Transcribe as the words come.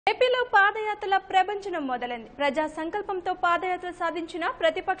ఏపీలో పాదయాత్రల ప్రపంచం మొదలైంది. ప్రజా సంకల్పంతో పాదయాత్ర సాధించిన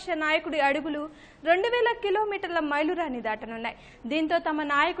ప్రతిపక్ష నాయకుడి అడుగులు 2000 కిలోమీటర్ల మైలురాయిని దాటనున్నాయి. దీంతో తమ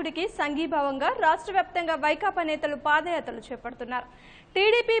నాయకుడికి సంఘీభావంగా రాష్ట్ర వ్యాప్తంగా వైకాపా నేతలు పాదయాత్రలు చేపడుతున్నారు.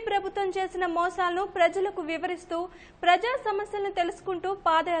 టీడీపీ ప్రభుత్వం చేసిన మోసాలను ప్రజలకు వివరిస్తూ ప్రజా సమస్యలను తెలుసుకుంటూ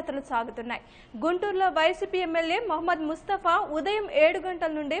పాదయాత్రలు సాగుతున్నాయి. గుంటూరులో వైసీపీ ఎమ్మెల్యే మొహమ్మద్ ముస్తఫా ఉదయం 7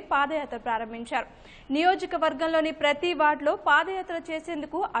 గంటల నుండే పాదయాత్ర ప్రారంభించారు. నియోజకవర్గంలోని ప్రతి వార్డులో పాదయాత్ర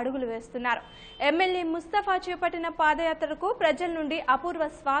చేసేందుకు అడుగులు వేస్తున్నారు. ఎమ్మెల్యే ముస్తఫా చేపట్టిన పాదయాత్రకు ప్రజల నుండి అపూర్వ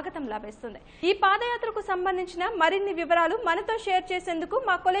స్వాగతం లభిస్తుంది. ఈ పాదయాత్రకు సంబంధించిన మరిన్ని వివరాలు మనతో షేర్ చేసేందుకు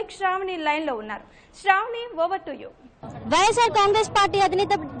మా కొలీగ్ శ్రావణి లైన్ లో ఉన్నారు. Shravani, over to you. YSR Congress party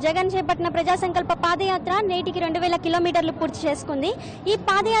అధినేత జగన్ చేపట్టిన ప్రజా సంకల్ప పాదయాత్ర నేటికి 2000 కిలోమీటర్లు పూర్తి చేసుకుంది. ఈ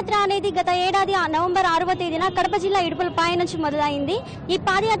పాదయాత్ర అనేది గత ఏడాది నవంబర్ 6వ తేదీన కడప జిల్లా ఇడుపులపాయ నుంచి మొదలైంది. ఈ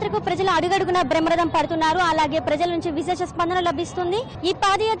పాదయాత్రకు ప్రజలు అడుగడుగున బ్రహ్మరథం పడుతున్నారు. అలాగే ప్రజల నుంచి విశేష స్పందన లభిస్తుంది. ఈ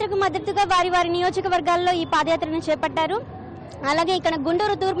పాదయాత్రకు మద్దతుగా వారి నియోజకవర్గాల్లో ఈ పాదయాత్రను చేపట్టారు. అలాగే ఇక్కడ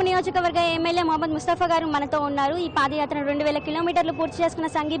గుంటూరు తూర్పు నియోజకవర్గ ఎమ్మెల్యే మొహమ్మద్ ముస్తఫా గారు మనతో ఉన్నారు. ఈ పాదయాత్ర 2000 కిలోమీటర్లు పూర్తి చేసుకున్న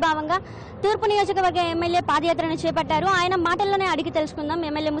సంఘీభావంగా తూర్పు నియోజకవర్గ ఎమ్మెల్యే పాదయాత్రను చేపట్టారు. ఆయన మాటల్లోనే అడిగి తెలుసుకుందాం.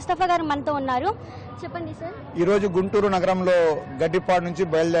 ఎమ్మెల్యే ముస్తఫా గారు మనతో ఉన్నారు. చెప్పండి సార్. ఈ రోజు గుంటూరు నగరంలో గడ్డిపాడు నుంచి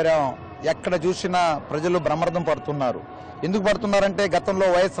బయలుదేరాం. ఎక్కడ చూసినా ప్రజలు బ్రహ్మరథం పడుతున్నారు. ఎందుకు పడుతున్నారంటే గతంలో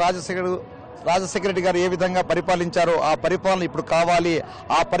వైఎస్ రాజశేఖర రెడ్డి గారు ఏ విధంగా పరిపాలించారో ఆ పరిపాలన ఇప్పుడు కావాలి.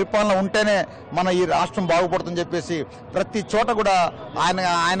 ఆ పరిపాలన ఉంటేనే మన ఈ రాష్ట్రం బాగుపడుతుందని చెప్పేసి ప్రతి చోట కూడా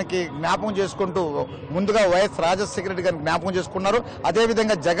ఆయనకి జ్ఞాపకం చేసుకుంటూ ముందుగా వైఎస్ రాజశేఖర రెడ్డి గారిని జ్ఞాపకం చేసుకున్నారు.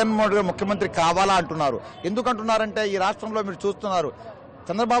 అదేవిధంగా జగన్మోహన్ రెడ్డి ముఖ్యమంత్రి కావాలా అంటున్నారు. ఎందుకంటున్నారంటే ఈ రాష్ట్రంలో మీరు చూస్తున్నారు,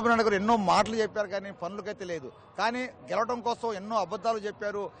 చంద్రబాబు నాయుడు గారు ఎన్నో మాటలు చెప్పారు కానీ పనులకైతే లేదు. కానీ గెలవడం కోసం ఎన్నో అబద్దాలు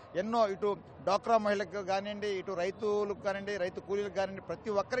చెప్పారు. ఎన్నో ఇటు డ్వాక్రా మహిళలకు కానివ్వండి, ఇటు రైతులకు కానివ్వండి, రైతు కూలీలకు కానివ్వండి, ప్రతి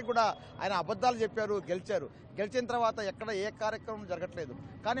ఒక్కరికి కూడా ఆయన అబద్దాలు చెప్పారు. గెలిచిన తర్వాత ఎక్కడ ఏ కార్యక్రమం జరగట్లేదు.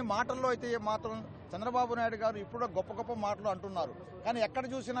 కానీ మాటల్లో అయితే మాత్రం చంద్రబాబు నాయుడు గారు ఇప్పుడు గొప్ప మాటలు అంటున్నారు. కానీ ఎక్కడ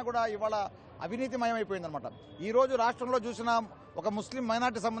చూసినా కూడా ఇవాళ అవినీతిమయమైపోయిందనమాట. ఈ రోజు రాష్ట్రంలో చూసినా ఒక ముస్లిం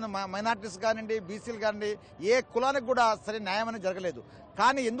మైనార్టీస్ కానివ్వండి, బీసీలు కానివ్వండి, ఏ కులానికి కూడా సరే న్యాయం అనేది జరగలేదు.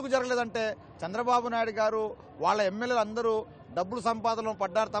 కానీ ఎందుకు జరగలేదంటే చంద్రబాబు నాయుడు గారు వాళ్ళ ఎమ్మెల్యేలు అందరూ డబ్బులు సంపాదనలో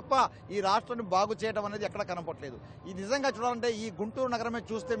పడ్డారు తప్ప ఈ రాష్ట్రాన్ని బాగు చేయడం అనేది ఎక్కడ కనపట్లేదు. ఈ నిజంగా చూడాలంటే ఈ గుంటూరు నగరమే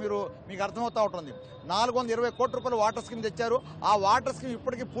చూస్తే మీకు అర్థమవుతా ఉంటుంది. 420 కోట్ల రూపాయలు వాటర్ స్కీమ్ తెచ్చారు. ఆ వాటర్ స్కీమ్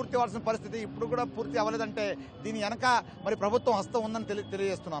ఇప్పటికీ పూర్తి అవ్వాల్సిన పరిస్థితి, ఇప్పుడు కూడా పూర్తి అవ్వలేదంటే దీని వెనక మరి ప్రభుత్వం హస్తం ఉందని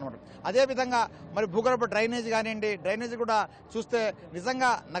తెలియజేస్తున్నాను అనమాట. అదేవిధంగా మరి భూగర్భ డ్రైనేజ్ కానివ్వండి, డ్రైనేజ్ కూడా చూస్తే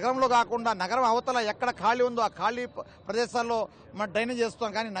నిజంగా నగరంలో కాకుండా నగరం అవతల ఎక్కడ ఖాళీ ఉందో ఆ ఖాళీ ప్రదేశాల్లో మరి డ్రైనేజ్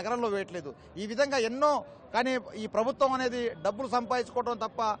చేస్తాం, కానీ నగరంలో వేయట్లేదు. ఈ విధంగా ఎన్నో కానీ ఈ ప్రభుత్వం అనేది డబ్బులు సంపాదించుకోవడం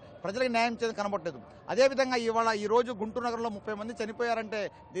తప్ప ప్రజలకు న్యాయం చేయడం కనబట్టలేదు. అదేవిధంగా ఈ రోజు గుంటూరు నగరంలో 30 మంది చనిపోయారంటే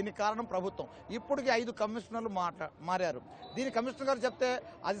దీనికి కారణం ప్రభుత్వం. ఇప్పటికి 5 కమిషనర్లు మారారు. దీని కమిషనర్ గారు చెప్తే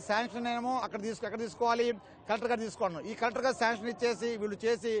అది శాంక్షన్ ఏమో ఎక్కడ తీసుకోవాలి, కలెక్టర్ గారు తీసుకోవాలి. ఈ కలెక్టర్ గారు శాంక్షన్ ఇచ్చేసి వీళ్ళు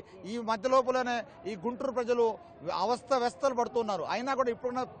చేసి ఈ మధ్య లోపలనే ఈ గుంటూరు ప్రజలు వ్యస్తలు పడుతున్నారు. అయినా కూడా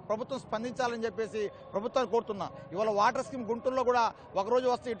ఇప్పుడున్న ప్రభుత్వం స్పందించాలని చెప్పేసి ప్రభుత్వాన్ని కోరుతున్నా. ఇవాళ వాటర్ స్కీమ్ గుంటూరులో కూడా ఒకరోజు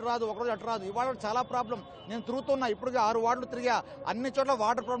వస్తే ఇటు రాదు, ఒకరోజు అటు రాదు. ఇవాళ చాలా ప్రాబ్లం. నేను తిరుగుతున్నా, ఇప్పటికీ 6 వార్డులు తిరిగా. అన్ని చోట్ల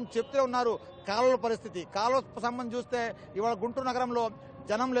వాటర్ ప్రాబ్లం చెప్తే ఉన్నారు. కాలువల పరిస్థితి, కాలువ సంబంధం చూస్తే ఇవాళ గుంటూరు నగరంలో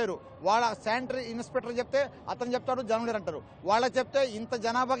జనం లేరు. వాళ్ళ శానిటరీ ఇన్స్పెక్టర్ చెప్తే అతను చెప్తాడు జనం లేరు అంటారు. వాళ్ళకి చెప్తే ఇంత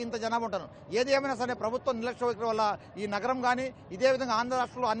జనాభా ఉంటారు. ఏది ఏమైనా సరే ప్రభుత్వం నిర్లక్ష్య వైఖరి వల్ల ఈ నగరం కానీ ఇదే విధంగా ఆంధ్ర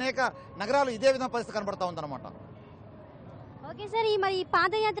రాష్ట్రంలో అనేక నగరాలు ఇదే విధంగా పరిస్థితి కనబడతా ఉందన్నమాట. ఓకే సార్, మరి ఈ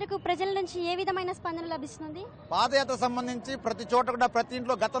పాదయాత్రకు ప్రజల నుంచి ఏ విధమైన స్పందన లభిస్తుంది? పాదయాత్ర సంబంధించి ప్రతి చోట కూడా ప్రతి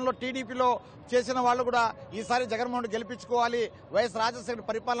ఇంట్లో గతంలో టీడీపీలో చేసిన వాళ్ళు కూడా ఈసారి జగన్మోహన్ రెడ్డి గెలిపించుకోవాలి, వైఎస్ రాజశేఖర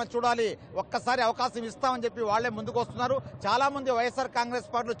పరిపాలన చూడాలి, ఒక్కసారి అవకాశం ఇస్తామని చెప్పి వాళ్లే ముందుకు వస్తున్నారు. చాలా మంది వైఎస్ఆర్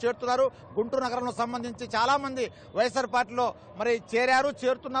కాంగ్రెస్ పార్టీలో చేరుతున్నారు. గుంటూరు నగరంలో సంబంధించి చాలా మంది వైఎస్ఆర్ పార్టీలో మరి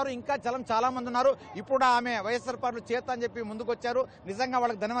చేరుతున్నారు. ఇంకా చాలా మంది ఉన్నారు. ఇప్పుడు ఆమె వైఎస్ఆర్ పార్టీలో చేరుతా అని చెప్పి ముందుకు వచ్చారు. నిజంగా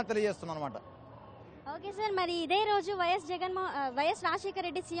వాళ్ళకి ధన్యవాదాలు తెలియజేస్తున్నాను అనమాట. ఓకే సార్, మరి ఇదే రోజు వైఎస్ రాజశేఖర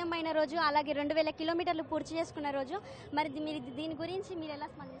రెడ్డి సీఎం అయిన రోజు, అలాగే 2000 కిలోమీటర్లు పూర్తి చేసుకున్న రోజు, మరి దీని గురించి మీరు ఎలా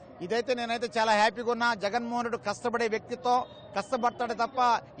స్పందిస్తారు? ఇదైతే నేనైతే చాలా హ్యాపీగా ఉన్నా. జగన్మోహన్ రెడ్డి కష్టపడే వ్యక్తితో కష్టపడతాడే తప్ప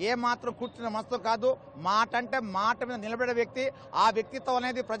ఏ మాత్రం కూర్చున్న మనసుతో కాదు. మాట అంటే మాట మీద నిలబడే వ్యక్తి. ఆ వ్యక్తిత్వం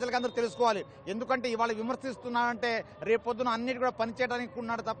అనేది ప్రజలకు అందరూ తెలుసుకోవాలి. ఎందుకంటే ఇవాళ విమర్శిస్తున్నాడంటే రేపొద్దున అన్నిటి కూడా పనిచేయడానికి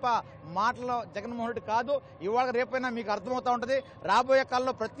ఉన్నాడు తప్ప మాటలో జగన్మోహన్ రెడ్డి కాదు. ఇవాళ రేపైనా మీకు అర్థమవుతా ఉంటుంది. రాబోయే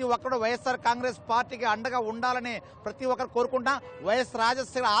కాలంలో ప్రతి ఒక్కరు వైఎస్ఆర్ కాంగ్రెస్ పార్టీకి పార్టీకి అండగా ఉండాలని ప్రతి ఒక్కరు కోరుకుంటా. వైఎస్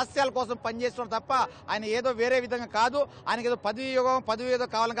రాజశేఖర ఆశయాల కోసం పనిచేస్తున్నారు తప్ప ఆయన ఏదో వేరే విధంగా కాదు. ఆయనకి ఏదో పదవి ఏదో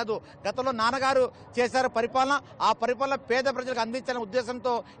కావాలని కాదు. గతంలో నాన్నగారు చేశారు పరిపాలన, ఆ పరిపాలన పేద ప్రజలకు అందించాలనే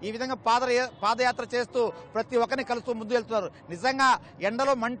ఉద్దేశంతో ఈ విధంగా పాదయాత్ర చేస్తూ ప్రతి ఒక్కరిని కలుస్తూ ముందు వెళ్తున్నారు. నిజంగా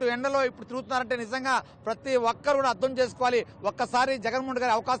ఎండలో ఇప్పుడు తిరుగుతున్నారంటే నిజంగా ప్రతి ఒక్కరు కూడా అర్థం చేసుకోవాలి. ఒక్కసారి జగన్మోహన్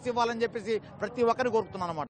గారి అవకాశం ఇవ్వాలని చెప్పేసి ప్రతి ఒక్కరిని కోరుతున్నాను అన్నమాట.